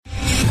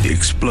The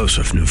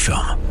explosive new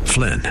film,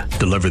 Flynn,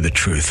 deliver the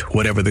truth,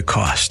 whatever the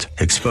cost,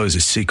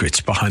 exposes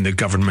secrets behind the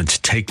government's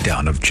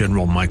takedown of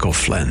General Michael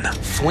Flynn.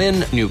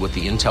 Flynn knew what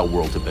the intel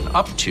world had been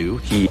up to.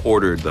 He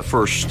ordered the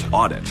first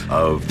audit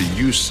of the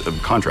use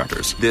of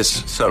contractors.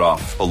 This set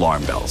off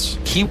alarm bells.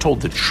 He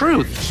told the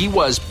truth. He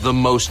was the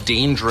most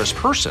dangerous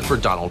person for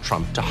Donald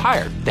Trump to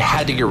hire. They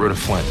had to get rid of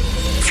Flynn.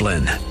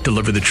 Flynn,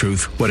 deliver the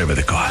truth, whatever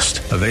the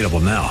cost. Available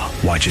now.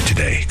 Watch it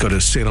today. Go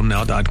to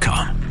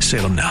salemnow.com.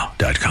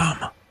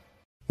 salemnow.com.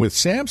 With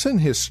Samson,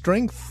 his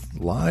strength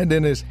lied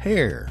in his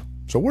hair.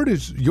 So where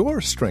does your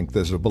strength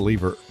as a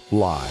believer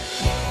lie?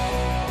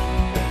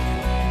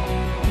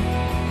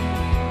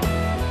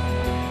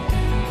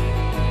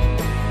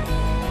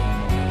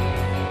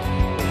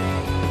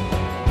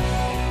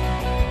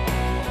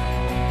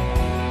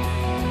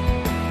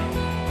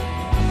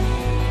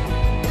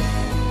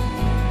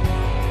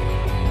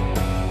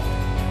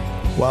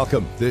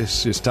 Welcome.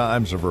 This is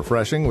Times of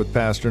Refreshing with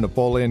Pastor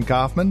Napoleon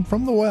Kaufman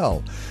from The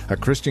Well, a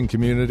Christian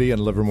community in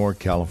Livermore,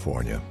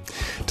 California.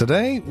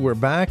 Today, we're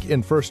back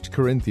in 1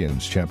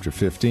 Corinthians chapter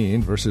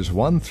 15, verses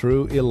 1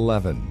 through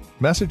 11.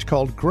 Message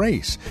called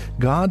Grace,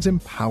 God's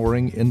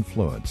Empowering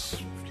Influence.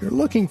 If you're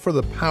looking for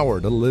the power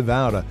to live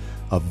out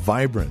a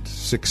vibrant,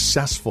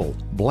 successful,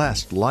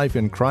 blessed life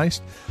in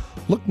Christ,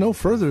 look no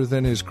further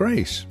than His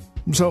grace.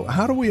 So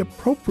how do we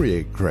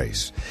appropriate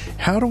grace?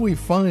 How do we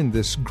find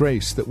this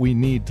grace that we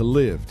need to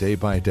live day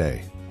by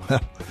day? Well,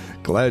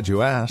 glad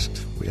you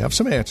asked. We have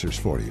some answers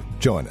for you.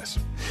 Join us.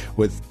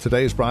 With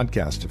today's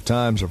broadcast of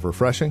Times of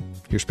Refreshing,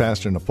 here's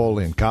Pastor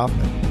Napoleon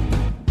Kaufman.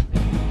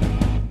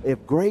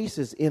 If grace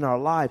is in our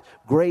life,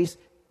 grace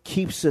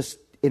keeps us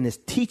and is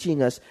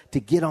teaching us to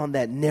get on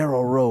that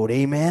narrow road,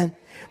 amen,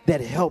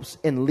 that helps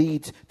and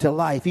leads to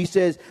life. He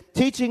says,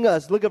 teaching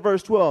us, look at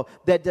verse 12,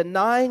 that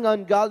denying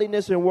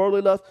ungodliness and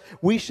worldly lust,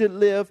 we should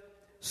live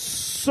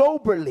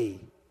soberly.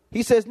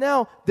 He says,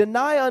 now,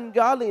 deny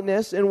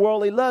ungodliness and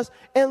worldly lust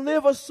and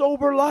live a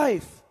sober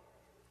life.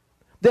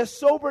 That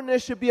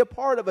soberness should be a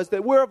part of us,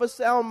 that we're of a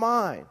sound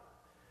mind.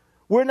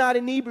 We're not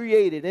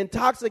inebriated,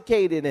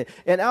 intoxicated,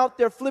 and out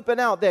there flipping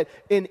out. That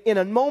in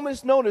a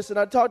moment's notice, and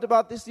I talked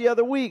about this the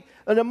other week,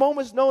 in a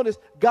moment's notice,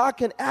 God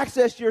can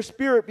access your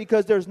spirit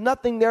because there's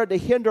nothing there to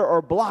hinder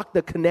or block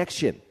the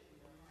connection.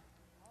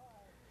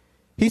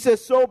 He says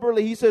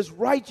soberly, he says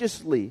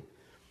righteously,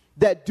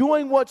 that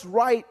doing what's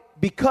right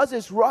because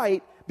it's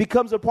right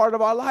becomes a part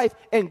of our life.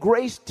 And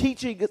grace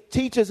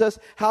teaches us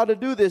how to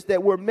do this,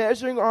 that we're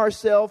measuring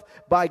ourselves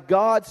by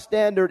God's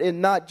standard and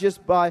not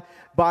just by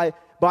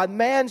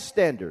man's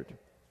standard.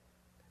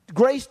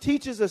 Grace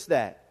teaches us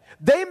that.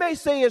 They may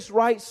say it's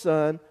right,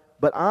 son,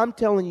 but I'm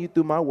telling you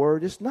through my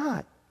word, it's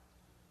not.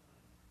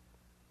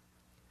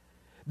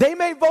 They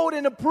may vote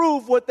and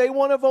approve what they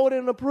want to vote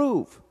and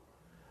approve,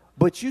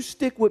 but you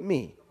stick with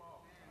me.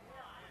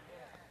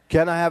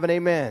 Can I have an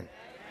amen?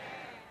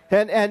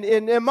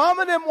 And mom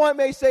and them one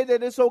may say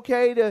that it's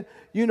okay to,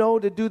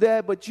 to do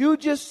that, but you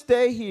just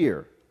stay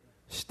here.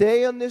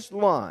 Stay on this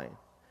line.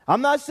 I'm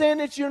not saying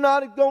that you're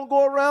not going to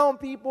go around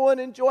people and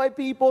enjoy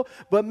people,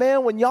 but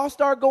man, when y'all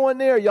start going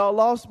there, y'all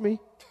lost me.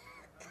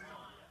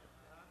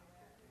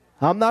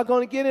 I'm not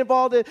going to get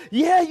involved in,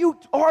 you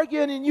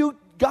arguing and you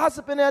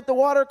gossiping at the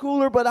water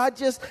cooler, but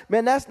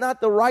that's not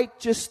the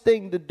righteous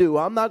thing to do.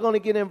 I'm not going to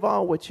get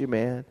involved with you,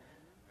 man,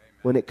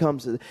 when it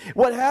comes to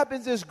what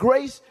happens is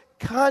grace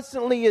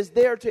constantly is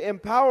there to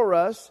empower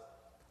us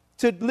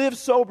to live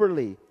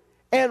soberly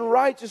and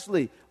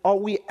righteously. Are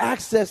we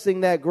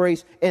accessing that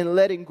grace and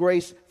letting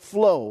grace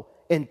flow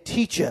and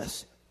teach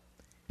us?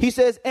 He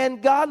says,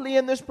 and godly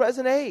in this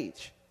present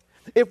age.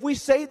 If we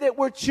say that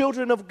we're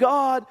children of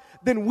God,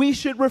 then we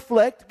should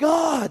reflect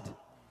God.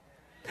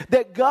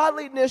 That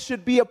godliness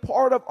should be a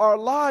part of our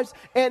lives,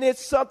 and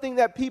it's something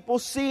that people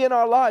see in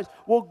our lives.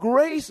 Well,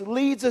 grace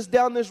leads us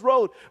down this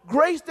road.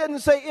 Grace doesn't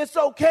say it's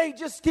okay,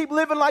 just keep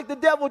living like the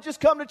devil, just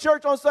come to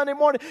church on Sunday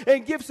morning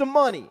and give some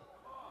money.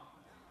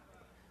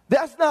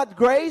 That's not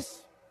grace.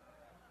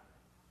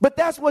 But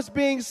that's what's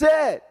being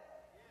said.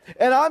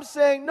 And I'm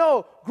saying,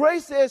 no,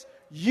 grace says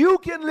you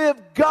can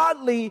live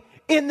godly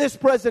in this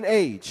present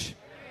age.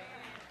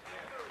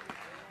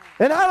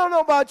 And I don't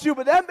know about you,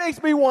 but that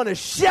makes me want to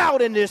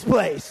shout in this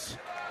place.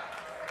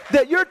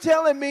 That you're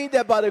telling me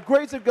that by the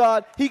grace of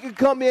God, He can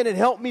come in and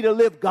help me to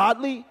live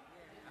godly.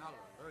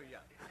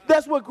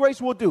 That's what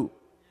grace will do.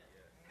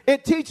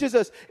 It teaches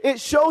us,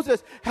 it shows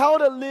us how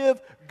to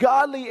live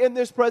godly in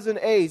this present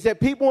age.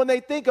 That people, when they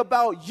think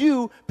about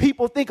you,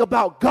 people think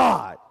about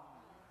God.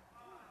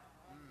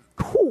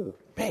 Whew,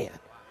 man.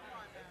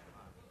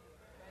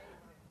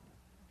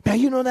 Man,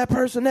 you know that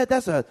person,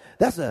 that's a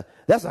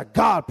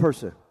God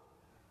person.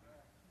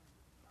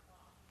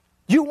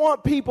 You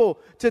want people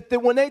to,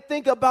 when they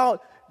think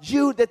about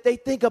you, that they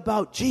think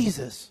about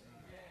Jesus.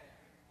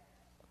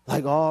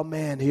 Like, oh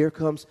man, here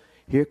comes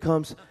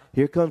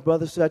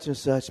brother such and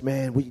such,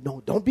 man.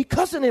 Don't be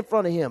cussing in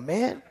front of him,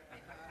 man.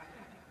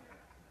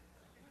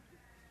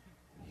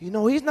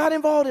 He's not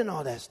involved in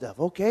all that stuff,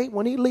 okay?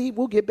 When he leave,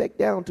 we'll get back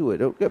down to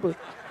it, okay?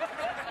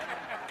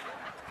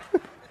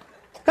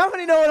 How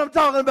many know what I'm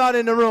talking about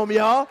in the room,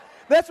 y'all?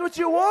 That's what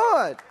you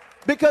want.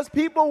 Because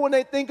people, when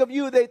they think of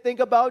you, they think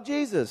about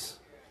Jesus.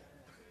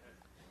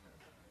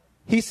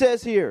 He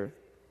says here,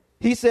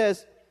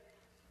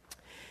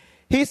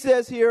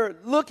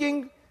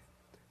 looking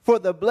for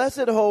the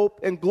blessed hope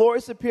and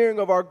glorious appearing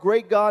of our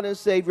great God and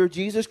Savior,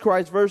 Jesus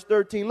Christ, verse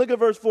 13. Look at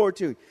verse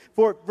 14,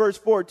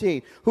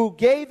 who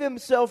gave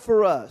himself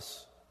for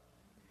us,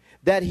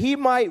 that he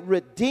might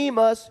redeem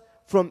us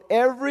from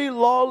every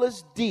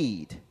lawless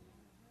deed.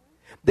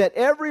 That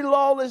every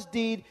lawless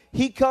deed,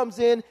 he comes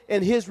in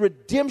and his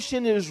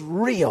redemption is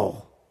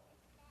real.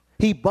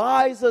 He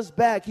buys us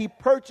back. He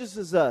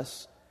purchases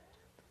us.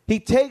 He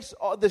takes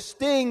the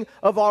sting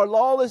of our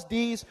lawless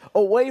deeds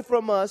away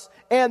from us,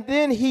 and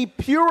then he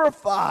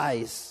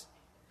purifies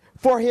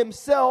for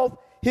himself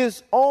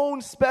his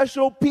own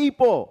special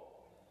people.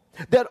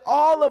 That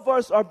all of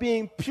us are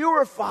being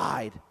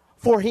purified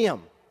for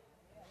him.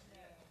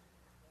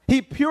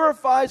 He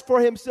purifies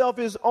for himself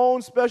his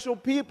own special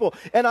people.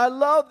 And I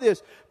love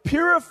this.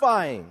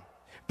 Purifying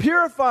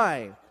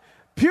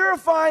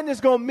is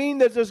going to mean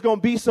that there's going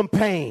to be some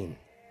pain.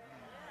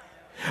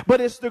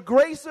 But it's the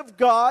grace of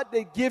God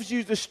that gives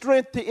you the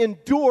strength to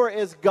endure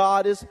as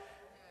God is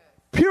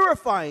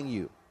purifying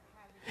you.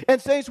 And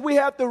saints, we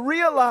have to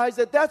realize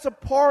that that's a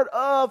part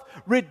of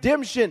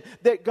redemption,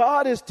 that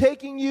God is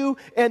taking you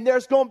and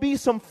there's going to be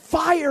some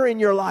fire in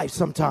your life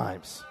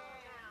sometimes.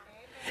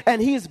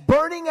 And he's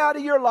burning out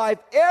of your life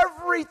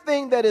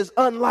everything that is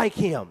unlike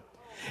him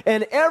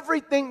and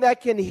everything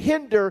that can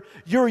hinder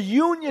your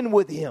union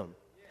with him.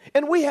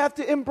 And we have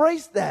to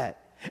embrace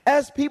that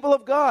as people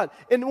of God.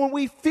 And when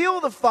we feel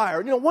the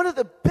fire, one of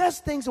the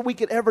best things that we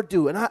could ever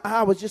do, and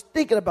I was just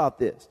thinking about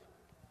this,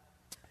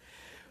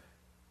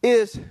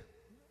 is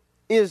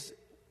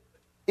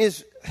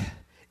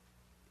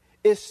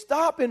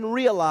stop and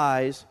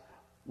realize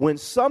when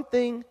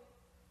something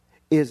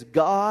is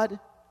God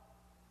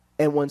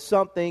and when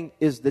something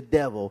is the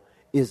devil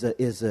is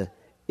a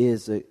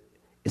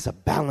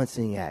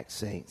balancing act,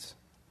 saints.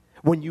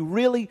 When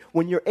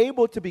you're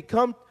able to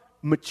become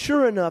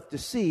mature enough to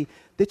see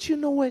that, you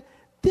know what,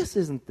 this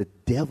isn't the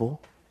devil.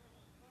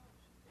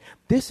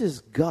 This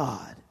is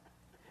God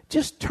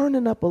just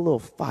turning up a little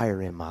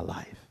fire in my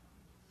life.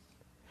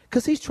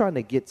 Because he's trying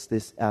to get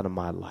this out of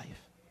my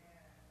life.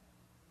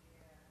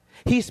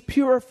 He's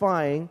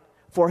purifying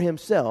for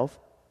himself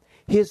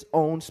his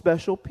own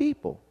special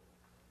people.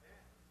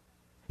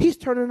 He's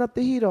turning up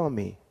the heat on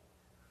me.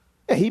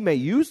 Yeah, he may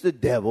use the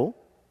devil,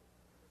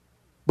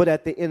 but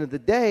at the end of the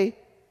day,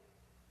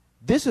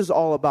 this is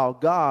all about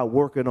God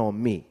working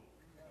on me.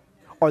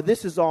 Or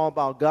this is all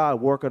about God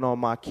working on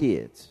my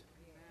kids.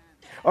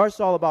 Or it's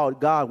all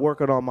about God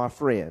working on my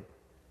friend.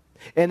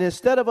 And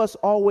instead of us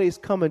always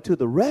coming to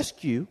the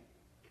rescue,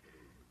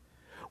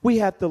 we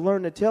have to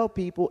learn to tell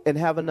people and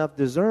have enough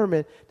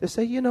discernment to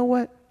say, you know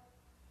what?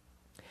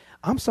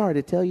 I'm sorry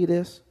to tell you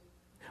this.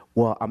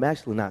 Well, I'm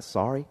actually not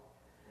sorry.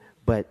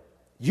 But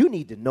you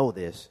need to know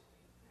this,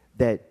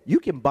 that you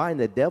can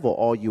bind the devil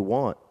all you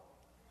want.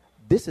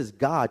 This is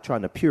God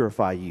trying to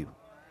purify you.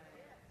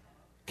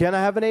 Can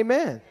I have an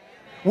amen? Amen.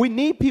 We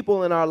need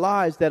people in our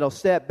lives that'll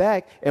step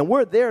back, and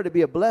we're there to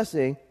be a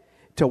blessing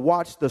to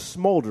watch the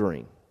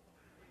smoldering.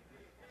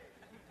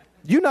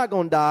 You're not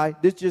going to die.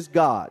 This is just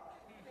God.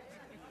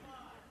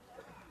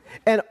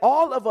 And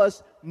all of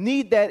us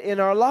need that in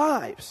our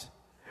lives.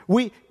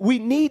 We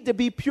need to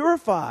be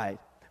purified.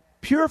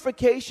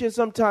 Purification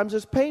sometimes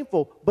is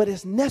painful, but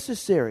it's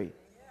necessary.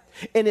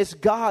 And it's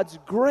God's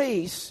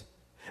grace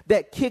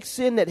that kicks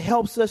in, that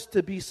helps us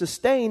to be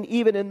sustained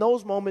even in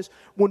those moments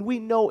when we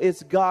know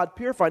it's God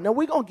purifying. Now,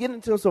 we're going to get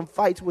into some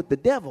fights with the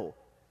devil,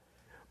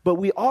 but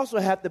we also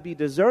have to be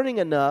discerning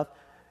enough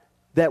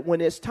that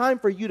when it's time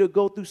for you to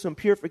go through some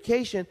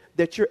purification,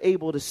 that you're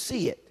able to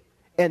see it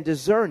and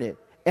discern it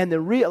and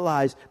then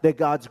realize that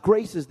God's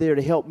grace is there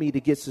to help me to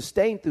get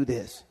sustained through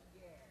this.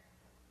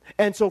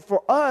 And so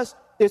for us,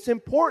 it's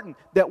important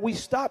that we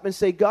stop and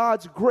say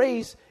God's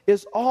grace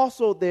is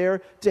also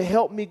there to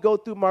help me go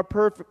through my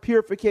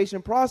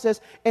purification process.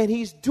 And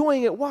he's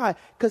doing it. Why?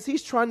 Because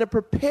he's trying to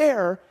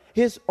prepare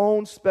his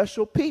own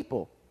special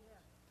people.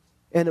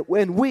 And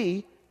when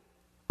we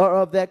are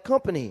of that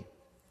company.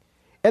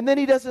 And then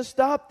he doesn't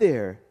stop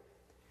there.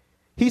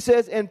 He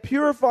says, and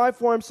purify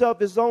for himself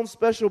his own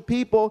special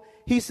people.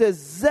 He says,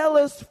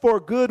 zealous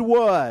for good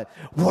what?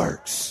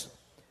 Works.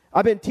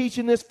 I've been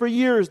teaching this for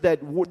years, that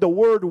the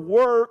word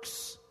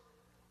works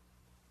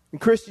in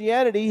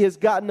Christianity has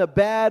gotten a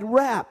bad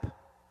rap.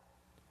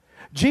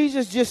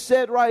 Jesus just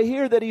said right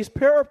here that he's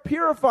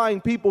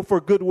purifying people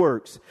for good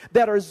works,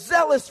 that are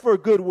zealous for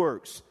good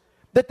works,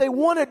 that they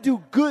want to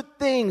do good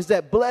things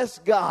that bless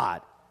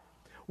God.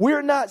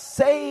 We're not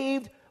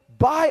saved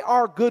by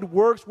our good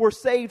works. We're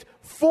saved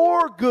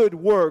for good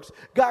works.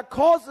 God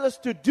calls us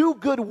to do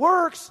good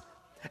works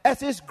as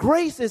his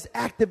grace is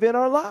active in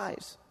our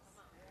lives.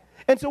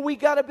 And so we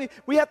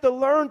have to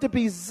learn to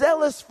be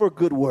zealous for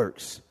good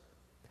works.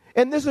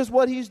 And this is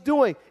what he's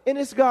doing. And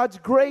it's God's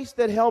grace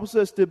that helps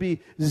us to be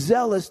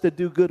zealous to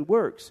do good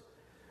works.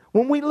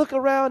 When we look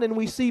around and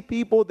we see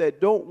people that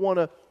don't want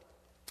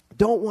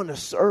to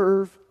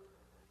serve,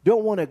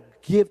 don't want to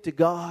give to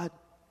God,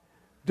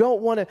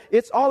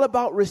 it's all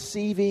about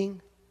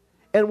receiving.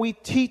 And we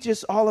teach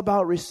us all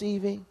about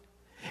receiving.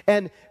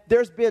 And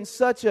there's been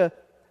such an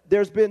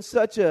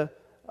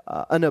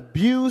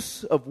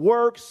abuse of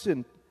works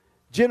and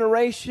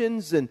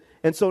generations. And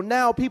so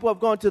now people have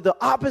gone to the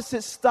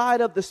opposite side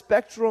of the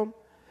spectrum.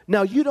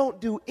 Now you don't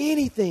do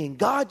anything.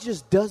 God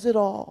just does it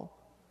all.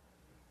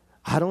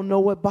 I don't know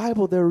what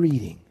Bible they're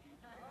reading.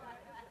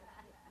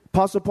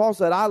 Apostle Paul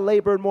said, I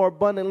labored more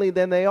abundantly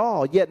than they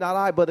all, yet not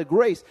I, but a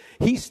grace.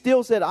 He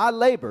still said, I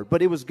labored,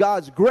 but it was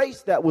God's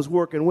grace that was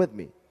working with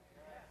me.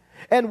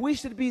 And we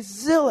should be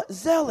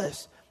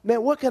zealous.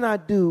 Man, what can I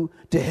do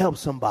to help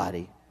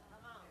somebody?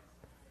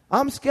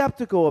 I'm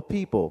skeptical of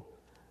people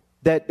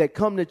that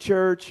come to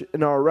church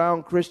and are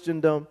around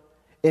Christendom,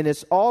 and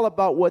it's all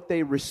about what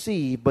they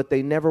receive, but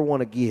they never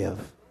want to give.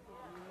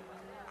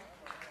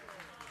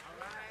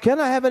 Can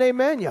I have an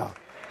amen, y'all?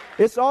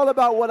 It's all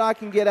about what I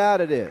can get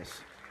out of this.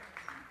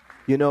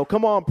 You know,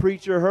 come on,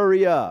 preacher,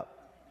 hurry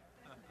up.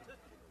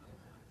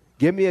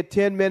 Give me a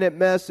 10-minute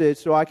message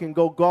so I can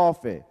go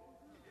golfing.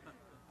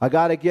 I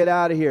got to get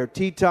out of here.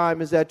 Tea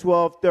time is at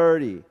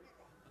 12:30.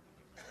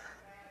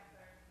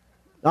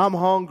 I'm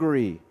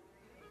hungry.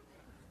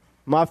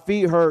 My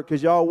feet hurt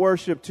because y'all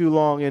worship too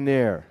long in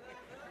there.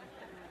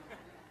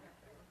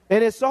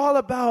 And it's all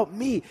about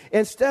me.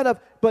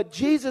 But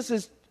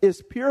Jesus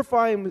is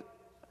purifying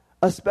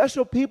a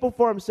special people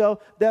for himself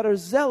that are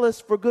zealous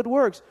for good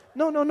works.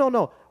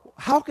 No.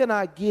 How can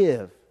I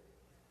give?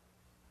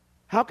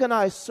 How can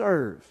I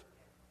serve?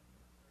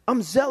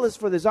 I'm zealous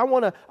for this. I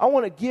want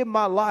to give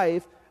my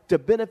life to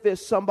benefit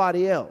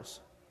somebody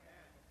else.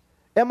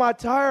 Am I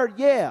tired?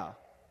 Yeah.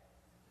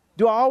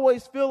 Do I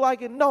always feel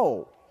like it?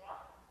 No.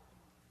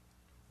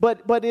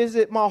 But is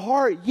it my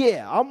heart?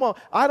 Yeah.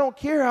 I don't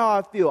care how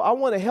I feel. I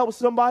want to help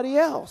somebody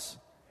else.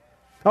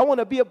 I want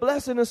to be a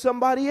blessing to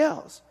somebody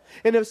else.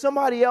 And if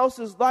somebody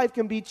else's life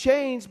can be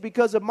changed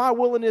because of my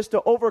willingness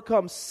to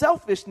overcome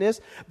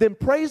selfishness, then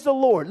praise the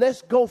Lord.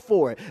 Let's go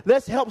for it.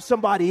 Let's help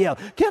somebody else.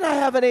 Can I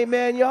have an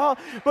amen, y'all?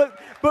 But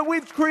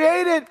we've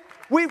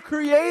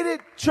created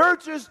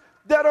churches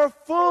that are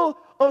full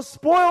of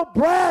spoiled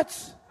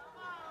brats.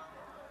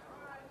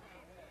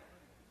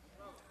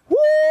 Woo!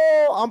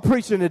 I'm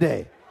preaching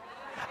today.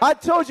 I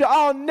told you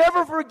I'll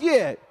never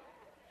forget.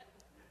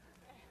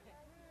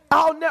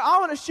 I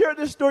want to share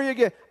this story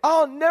again.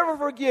 I'll never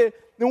forget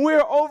when we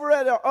were over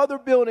at our other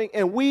building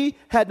and we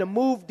had to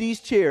move these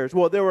chairs.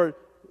 Well,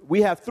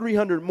 we have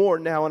 300 more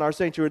now in our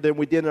sanctuary than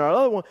we did in our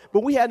other one,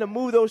 but we had to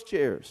move those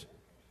chairs.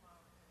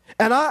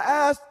 And I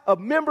asked a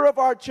member of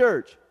our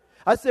church,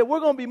 I said,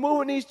 we're going to be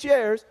moving these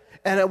chairs,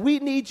 and we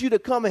need you to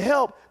come and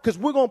help because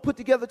we're going to put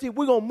together a team.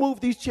 We're going to move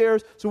these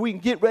chairs so we can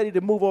get ready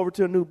to move over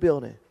to a new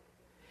building.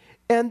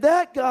 And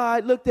that guy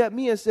looked at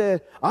me and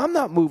said, I'm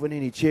not moving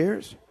any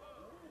chairs.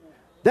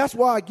 That's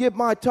why I give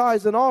my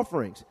tithes and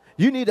offerings.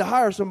 You need to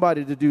hire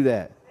somebody to do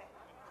that.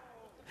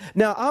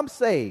 Now, I'm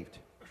saved.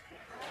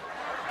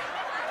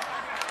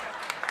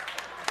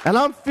 And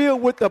I'm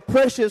filled with the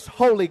precious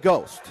Holy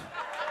Ghost.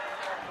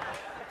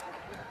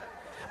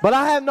 But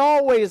I haven't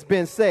always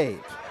been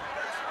saved.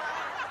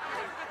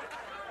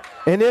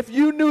 And if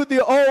you knew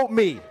the old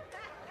me,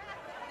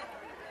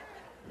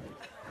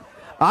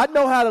 I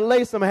know how to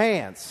lay some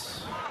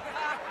hands.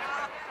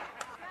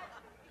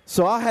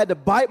 So I had to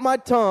bite my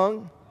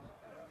tongue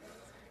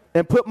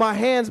and put my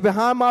hands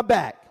behind my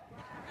back.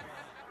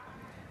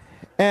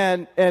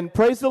 And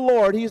praise the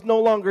Lord, he's no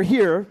longer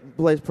here.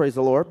 Praise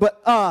the Lord.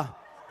 But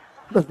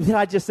did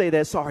I just say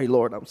that? Sorry,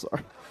 Lord, I'm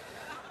sorry.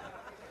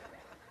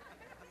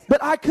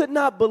 But I could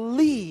not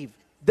believe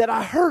that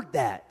I heard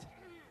that.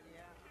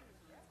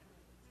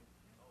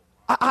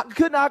 I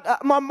could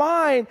not, my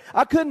mind,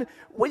 I couldn't,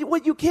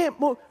 well, you can't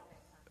move.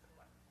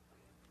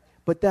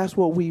 But that's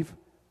what we've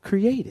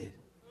created.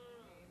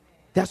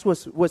 That's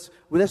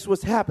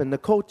what's happened. The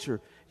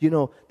culture,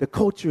 the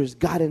culture has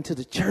got into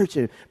the church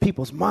and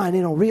people's mind.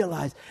 They don't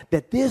realize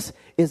that this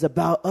is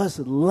about us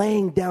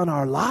laying down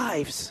our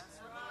lives.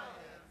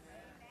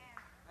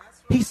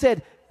 He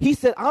said,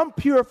 I'm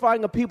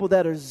purifying a people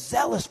that are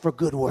zealous for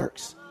good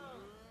works.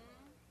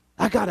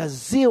 I got a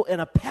zeal and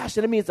a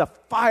passion. It means a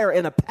fire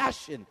and a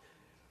passion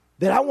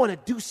that I want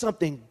to do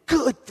something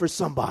good for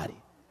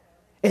somebody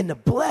and to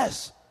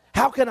bless.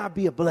 How can I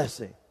be a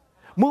blessing?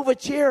 Move a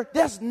chair?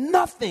 That's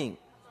nothing.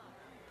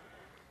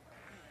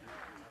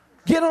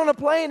 Get on a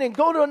plane and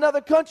go to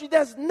another country?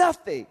 That's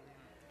nothing.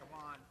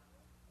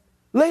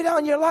 Lay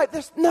down your life?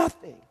 That's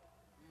nothing.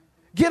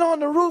 Get on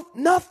the roof?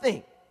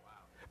 Nothing.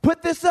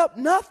 Put this up?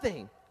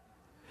 Nothing.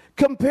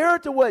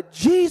 Compared to what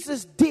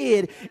Jesus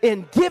did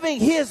in giving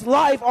his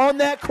life on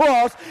that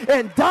cross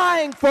and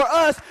dying for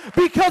us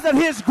because of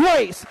his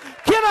grace.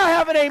 Can I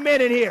have an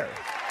amen in here?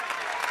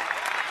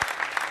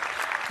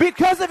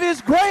 Because of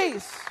his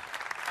grace.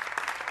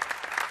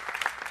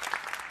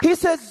 He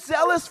says,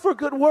 zealous for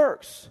good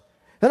works.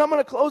 And I'm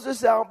going to close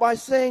this out by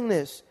saying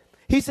this.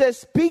 He says,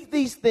 speak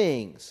these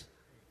things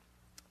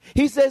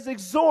He says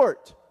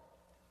exhort.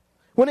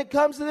 When it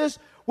comes to this,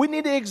 we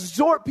need to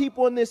exhort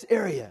people in this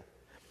area.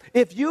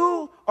 If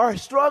you are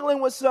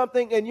struggling with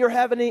something and you're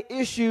having an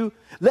issue,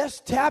 let's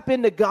tap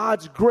into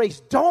God's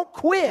grace. Don't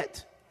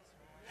quit.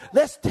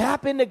 Let's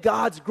tap into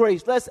God's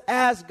grace. Let's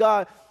ask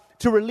God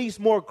to release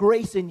more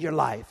grace in your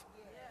life,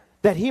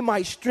 that he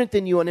might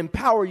strengthen you and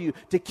empower you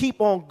to keep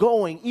on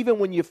going, even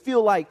when you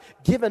feel like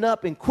giving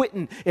up and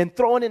quitting and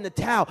throwing in the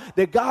towel,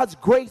 that God's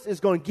grace is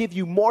going to give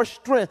you more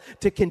strength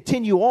to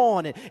continue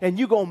on, and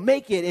you're going to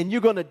make it, and you're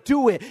going to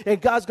do it,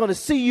 and God's going to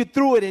see you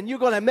through it, and you're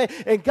going to make,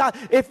 and God,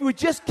 if we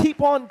just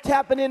keep on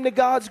tapping into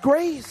God's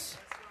grace.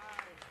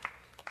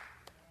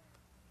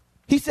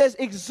 He says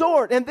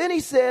exhort, and then he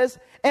says,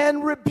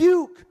 and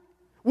rebuke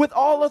with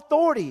all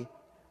authority.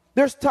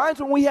 There's times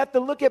when we have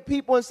to look at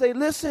people and say,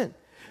 listen,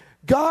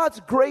 God's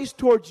grace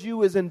towards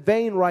you is in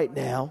vain right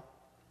now,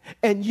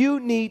 and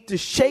you need to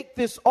shake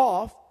this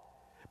off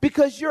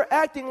because you're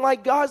acting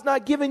like God's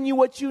not giving you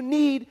what you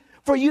need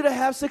for you to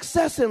have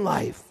success in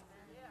life.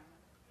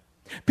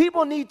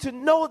 People need to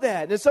know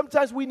that, and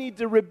sometimes we need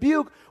to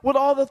rebuke with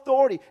all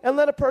authority and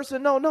let a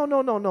person know,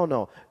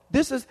 no.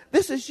 This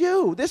is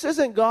you. This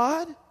isn't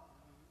God.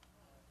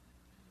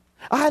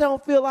 I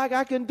don't feel like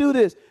I can do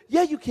this.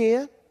 Yeah, you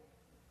can.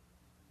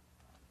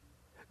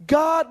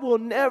 God will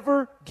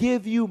never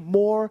give you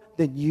more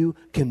than you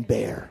can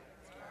bear.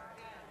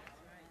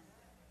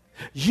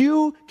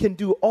 You can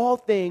do all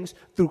things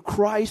through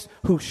Christ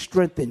who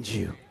strengthens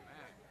you.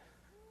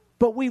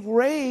 But we've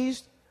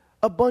raised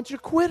a bunch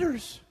of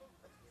quitters.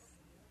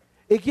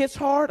 It gets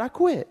hard, I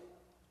quit.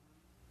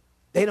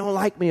 They don't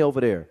like me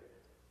over there.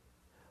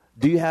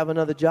 Do you have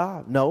another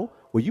job? No.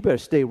 Well, you better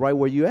stay right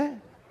where you at.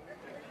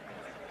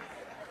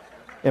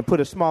 And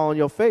put a smile on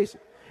your face.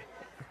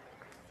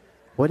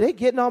 Well, they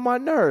getting on my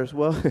nerves.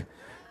 Well,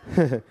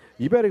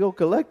 you better go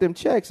collect them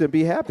checks and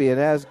be happy and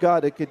ask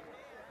God to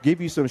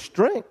give you some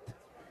strength.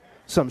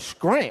 Some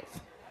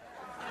strength.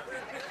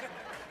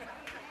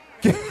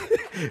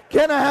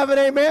 Can I have an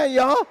amen,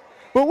 y'all?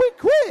 But we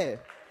quit.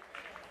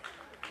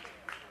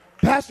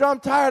 Pastor, I'm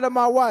tired of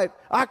my wife.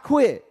 I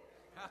quit.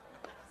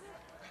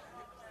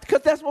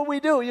 Because that's what we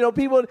do. You know,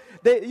 people,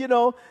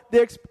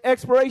 their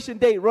expiration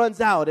date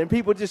runs out and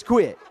people just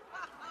quit.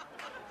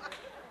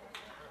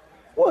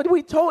 Well,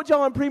 we told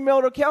y'all in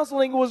premarital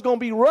counseling it was going to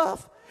be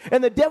rough,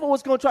 and the devil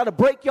was going to try to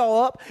break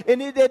y'all up, and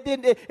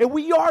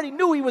we already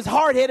knew he was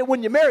hard-headed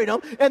when you married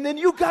him, and then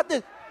you got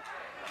this.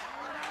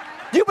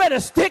 You better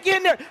stick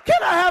in there.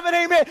 Can I have an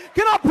amen?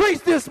 Can I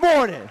preach this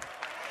morning?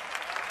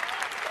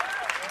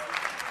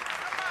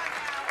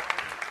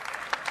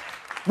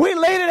 We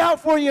laid it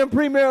out for you in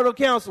premarital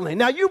counseling.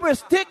 Now you better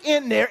stick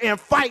in there and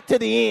fight to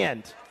the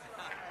end.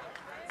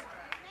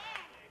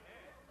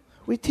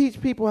 We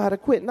teach people how to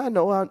quit. And I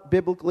know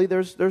biblically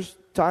there's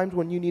times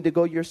when you need to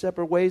go your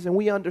separate ways, and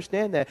we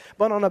understand that.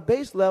 But on a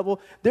base level,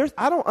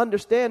 I don't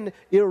understand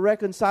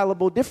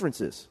irreconcilable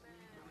differences.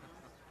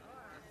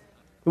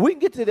 We can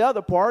get to the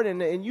other part,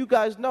 and you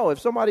guys know if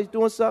somebody's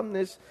doing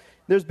something,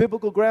 there's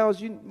biblical grounds,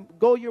 you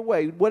go your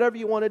way, whatever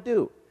you want to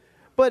do.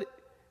 But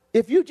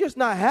if you're just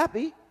not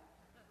happy,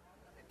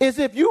 is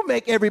if you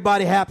make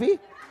everybody happy.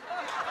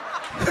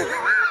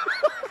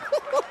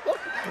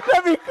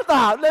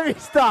 Let me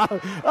stop.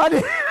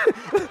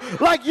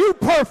 Like you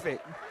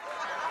perfect.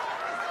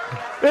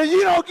 And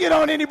you don't get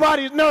on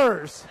anybody's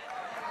nerves.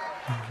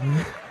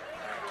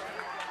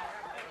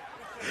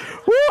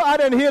 Woo, I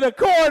done hit a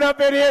chord up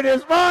in here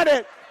this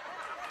morning.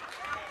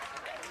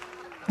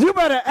 You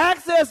better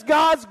access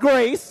God's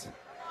grace.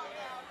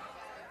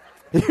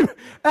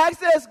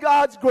 Access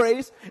God's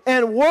grace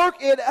and work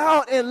it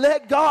out and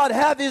let God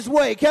have his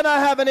way. Can I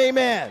have an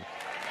amen?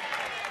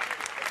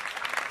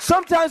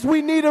 Sometimes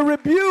we need a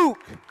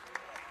rebuke.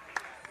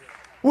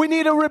 We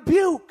need a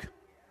rebuke.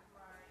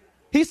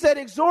 He said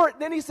exhort,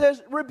 then he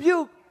says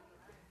rebuke.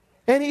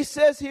 And he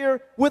says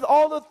here, with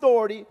all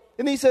authority,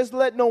 and he says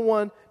let no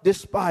one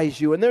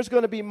despise you. And there's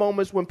going to be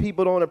moments when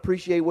people don't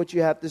appreciate what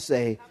you have to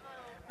say.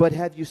 But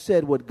have you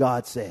said what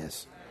God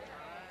says?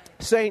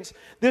 Saints,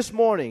 this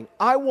morning,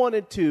 I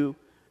wanted to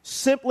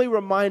simply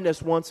remind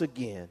us once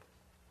again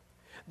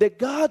that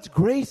God's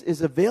grace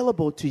is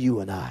available to you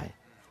and I.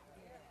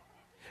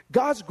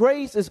 God's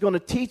grace is going to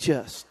teach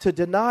us to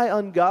deny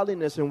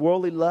ungodliness and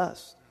worldly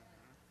lust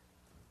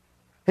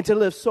and to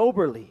live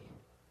soberly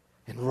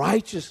and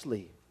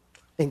righteously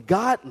and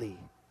godly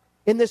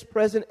in this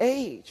present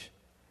age.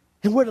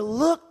 And we're to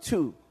look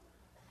to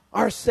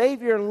our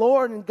Savior and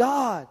Lord and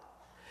God.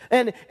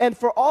 And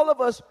for all of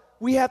us,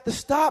 we have to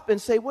stop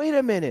and say, wait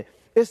a minute.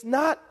 It's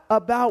not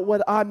about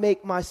what I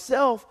make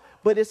myself,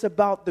 but it's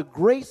about the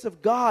grace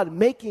of God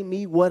making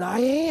me what I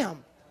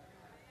am.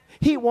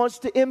 He wants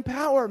to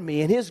empower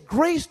me, and his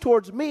grace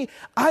towards me,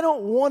 I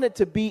don't want it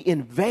to be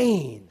in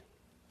vain,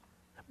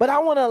 but I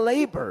want to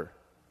labor.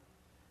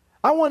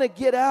 I want to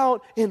get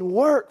out and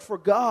work for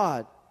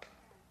God,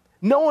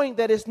 knowing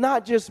that it's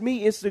not just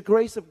me, it's the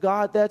grace of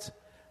God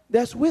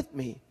that's with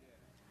me.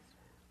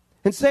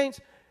 And saints,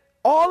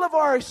 all of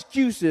our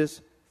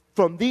excuses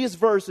from these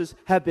verses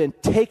have been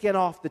taken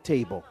off the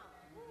table.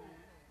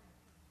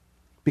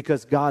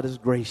 Because God is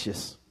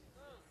gracious.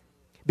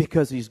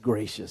 Because He's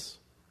gracious.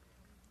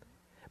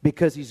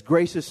 Because He's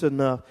gracious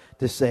enough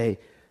to say,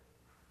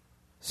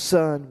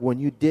 son, when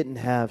you didn't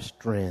have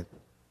strength,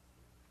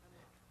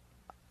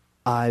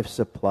 I've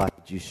supplied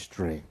you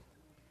strength.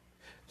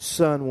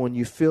 Son, when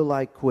you feel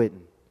like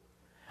quitting,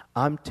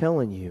 I'm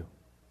telling you,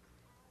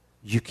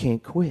 you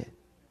can't quit.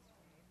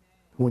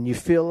 When you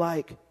feel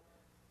like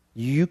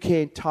you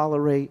can't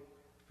tolerate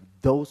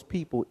those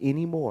people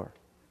anymore,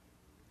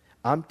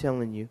 I'm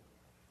telling you,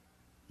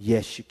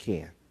 yes, you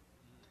can.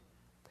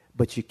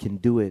 But you can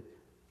do it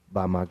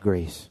by my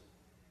grace.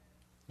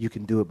 You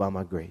can do it by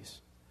my grace.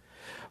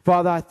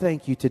 Father, I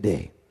thank you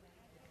today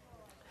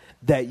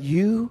that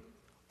you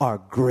are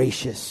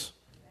gracious.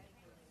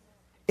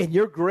 In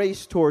your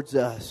grace towards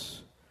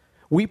us,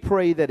 we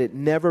pray that it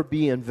never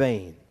be in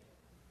vain.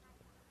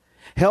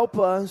 Help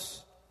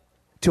us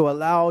to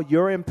allow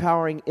your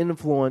empowering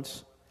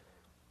influence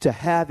to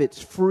have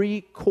its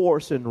free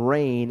course and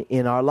reign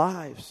in our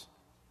lives.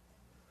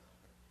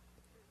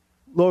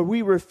 Lord,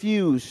 we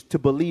refuse to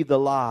believe the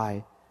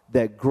lie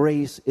that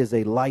grace is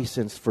a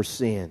license for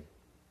sin.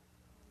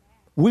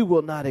 We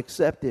will not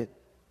accept it.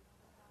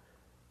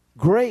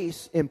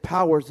 Grace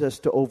empowers us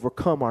to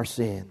overcome our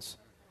sins.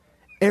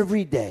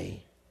 Every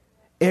day,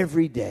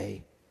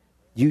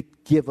 you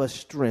give us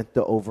strength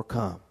to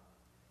overcome.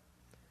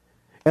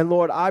 And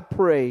Lord, I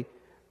pray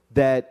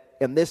that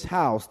in this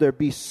house there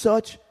be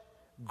such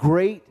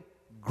great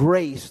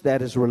grace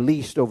that is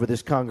released over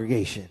this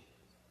congregation.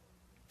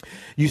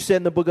 You said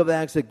in the book of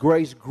Acts that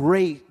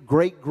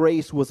great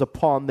grace was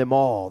upon them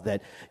all,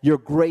 that your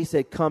grace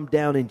had come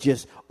down and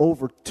just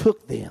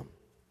overtook them.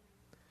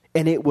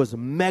 And it was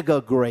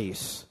mega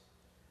grace.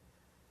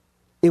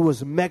 It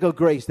was mega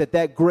grace,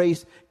 that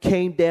grace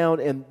came down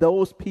and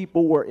those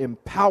people were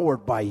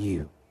empowered by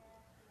you.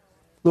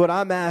 Lord,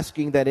 I'm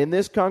asking that in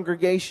this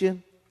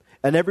congregation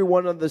and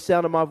everyone under the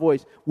sound of my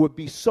voice would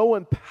be so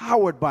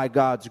empowered by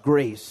God's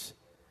grace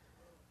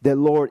that,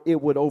 Lord,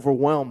 it would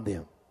overwhelm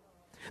them.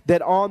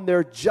 That on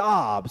their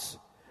jobs,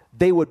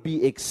 they would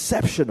be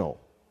exceptional.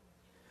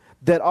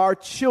 That our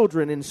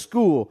children in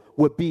school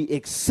would be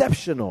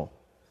exceptional.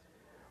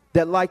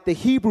 That like the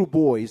Hebrew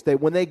boys,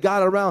 that when they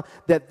got around,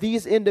 that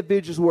these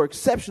individuals were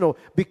exceptional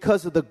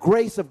because of the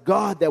grace of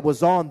God that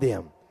was on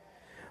them.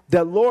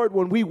 That, Lord,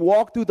 when we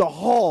walk through the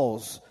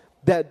halls,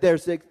 that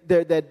there's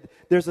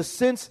a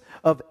sense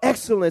of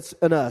excellence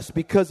in us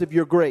because of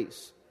your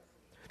grace.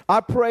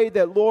 I pray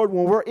that, Lord,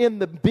 when we're in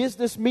the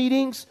business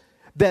meetings,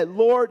 that,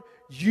 Lord,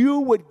 you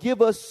would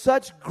give us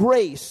such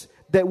grace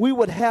that we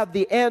would have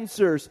the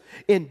answers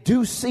in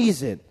due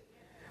season.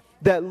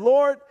 That,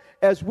 Lord,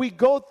 as we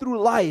go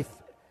through life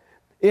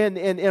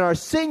in our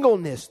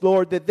singleness,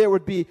 Lord, that there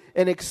would be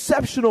an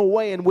exceptional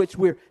way in which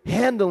we're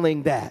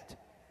handling that.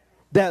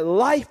 That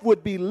life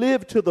would be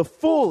lived to the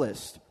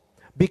fullest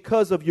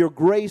because of your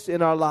grace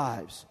in our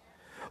lives.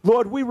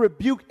 Lord, we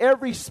rebuke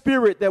every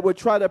spirit that would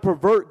try to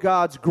pervert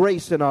God's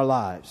grace in our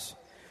lives.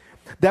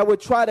 That would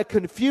try to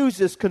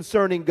confuse us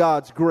concerning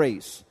God's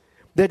grace.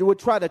 That would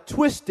try to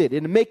twist it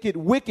and make it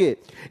wicked.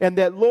 And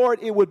that, Lord,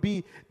 it would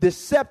be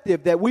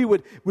deceptive. That we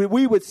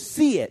would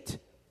see it.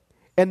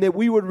 And that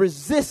we would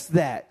resist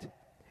that.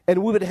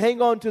 And we would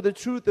hang on to the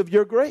truth of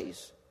your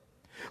grace.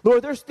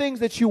 Lord, there's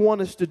things that you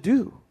want us to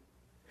do.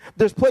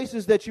 There's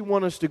places that you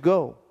want us to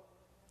go.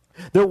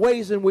 There are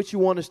ways in which you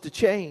want us to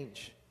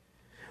change.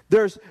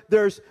 There's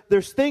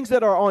things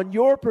that are on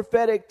your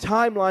prophetic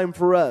timeline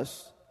for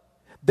us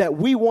that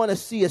we want to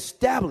see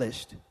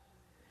established.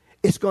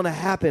 It's going to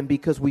happen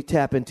because we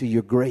tap into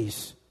your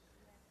grace.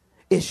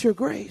 It's your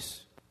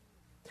grace.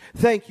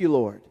 Thank you,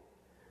 Lord.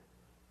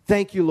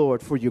 Thank you,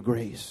 Lord, for your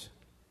grace.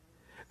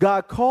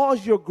 God,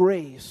 cause your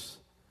grace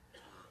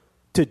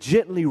to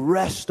gently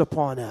rest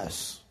upon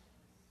us.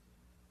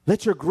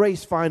 Let your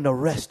grace find a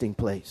resting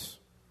place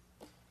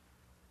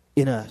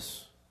in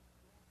us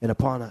and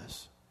upon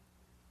us.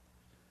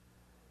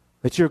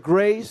 Let your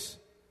grace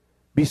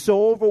be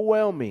so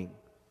overwhelming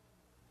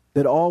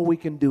that all we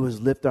can do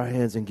is lift our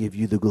hands and give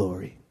you the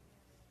glory.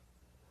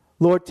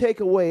 Lord, take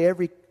away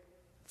every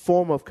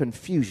form of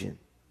confusion.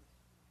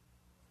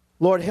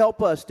 Lord,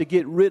 help us to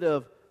get rid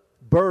of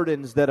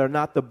burdens that are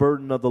not the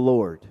burden of the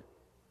Lord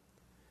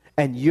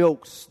and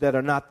yokes that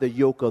are not the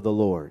yoke of the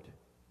Lord.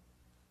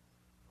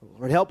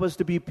 Lord, help us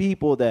to be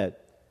people that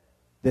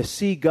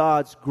see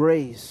God's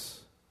grace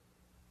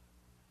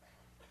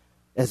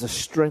as a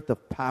strength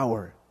of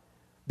power,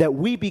 that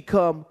we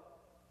become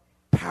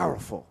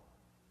powerful.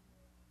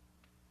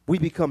 We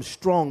become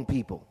strong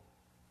people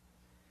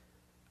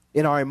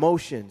in our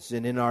emotions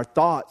and in our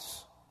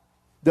thoughts.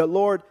 That,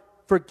 Lord,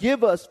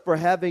 forgive us for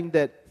having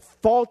that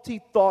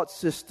faulty thought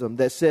system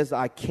that says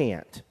I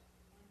can't.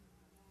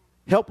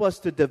 Help us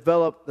to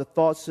develop the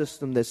thought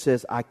system that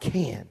says I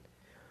can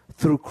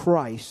through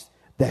Christ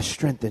that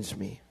strengthens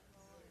me.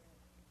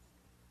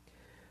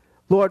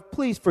 Lord,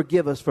 please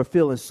forgive us for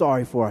feeling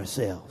sorry for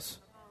ourselves.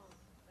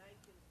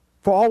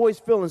 For always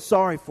feeling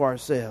sorry for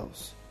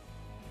ourselves.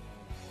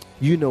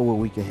 You know what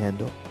we can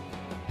handle.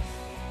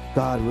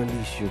 God,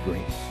 release your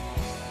grace.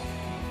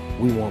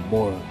 We want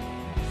more of it.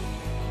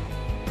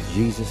 In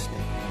Jesus' name.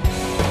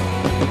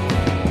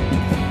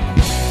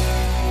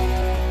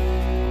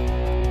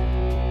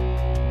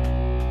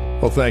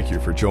 Well, thank you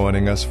for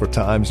joining us for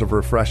Times of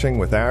Refreshing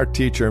with our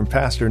teacher and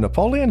pastor,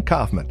 Napoleon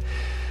Kaufman.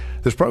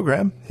 This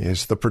program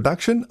is the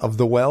production of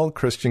the Well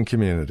Christian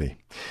Community.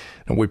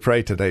 And we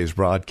pray today's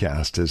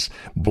broadcast has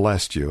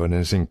blessed you and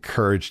has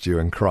encouraged you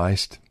in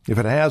Christ. If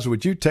it has,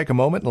 would you take a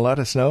moment and let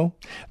us know?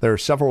 There are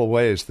several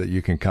ways that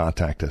you can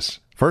contact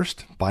us.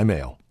 First, by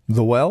mail.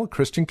 The Well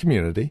Christian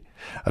Community.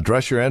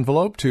 Address your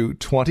envelope to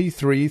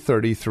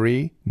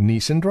 2333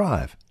 Neeson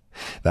Drive.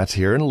 That's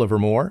here in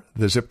Livermore.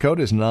 The zip code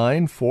is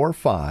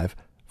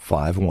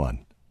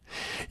 94551.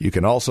 You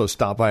can also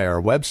stop by our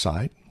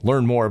website,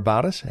 learn more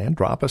about us, and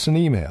drop us an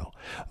email.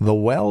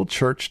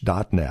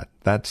 thewellchurch.net.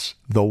 That's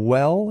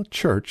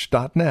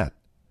thewellchurch.net.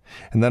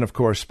 And then, of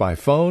course, by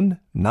phone,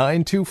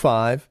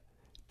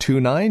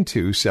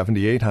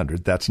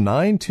 925-292-7800. That's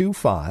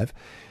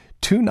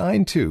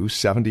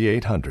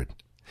 925-292-7800.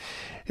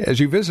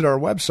 As you visit our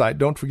website,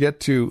 don't forget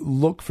to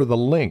look for the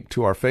link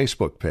to our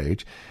Facebook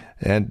page.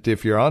 And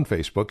if you're on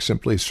Facebook,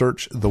 simply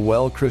search The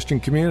Well Christian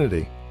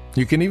Community.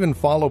 You can even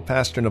follow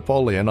Pastor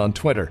Napoleon on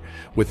Twitter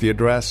with the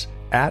address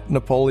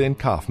 @Napoleon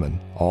Kaufman,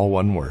 all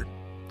one word.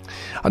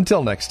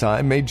 Until next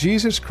time, may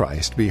Jesus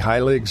Christ be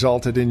highly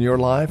exalted in your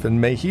life, and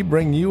may He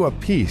bring you a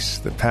peace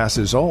that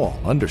passes all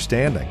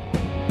understanding.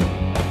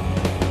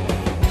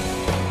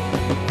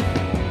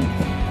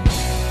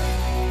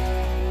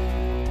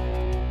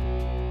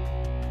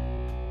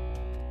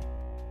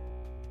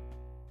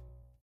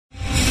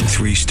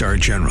 Three-star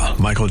General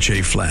Michael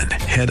J. Flynn,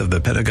 head of the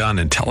Pentagon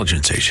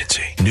Intelligence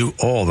Agency, knew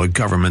all the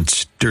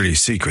government's dirty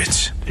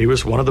secrets. He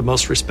was one of the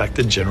most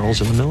respected generals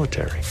in the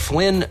military.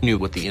 Flynn knew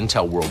what the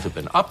intel world had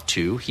been up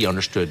to. He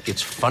understood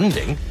its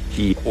funding.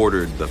 He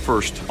ordered the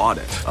first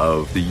audit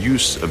of the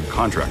use of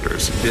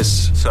contractors.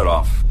 This set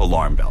off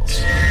alarm bells.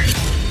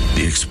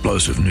 The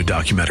explosive new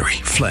documentary,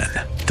 Flynn,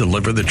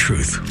 Deliver the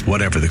Truth,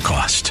 Whatever the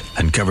Cost,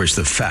 uncovers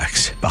the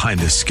facts behind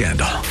this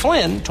scandal.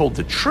 Flynn told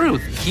the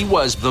truth. He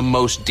was the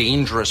most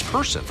dangerous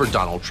person for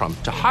Donald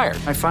Trump to hire.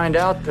 I find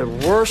out the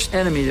worst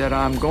enemy that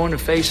I'm going to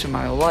face in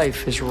my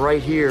life is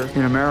right here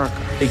in America.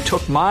 They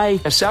took my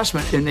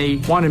assessment and they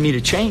wanted me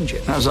to change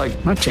it. And I was like,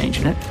 I'm not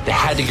changing it. They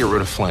had to get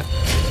rid of Flynn.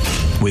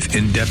 With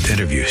in-depth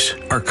interviews,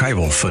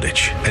 archival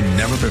footage, and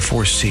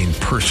never-before-seen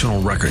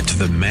personal records of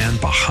the man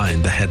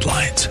behind the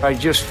headlines. I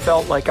just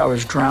felt like I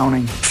was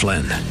drowning.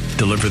 Flynn,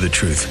 Deliver the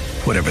Truth,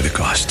 Whatever the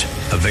Cost.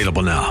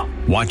 Available now.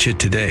 Watch it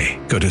today.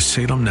 Go to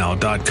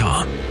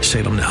salemnow.com.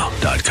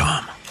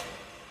 salemnow.com.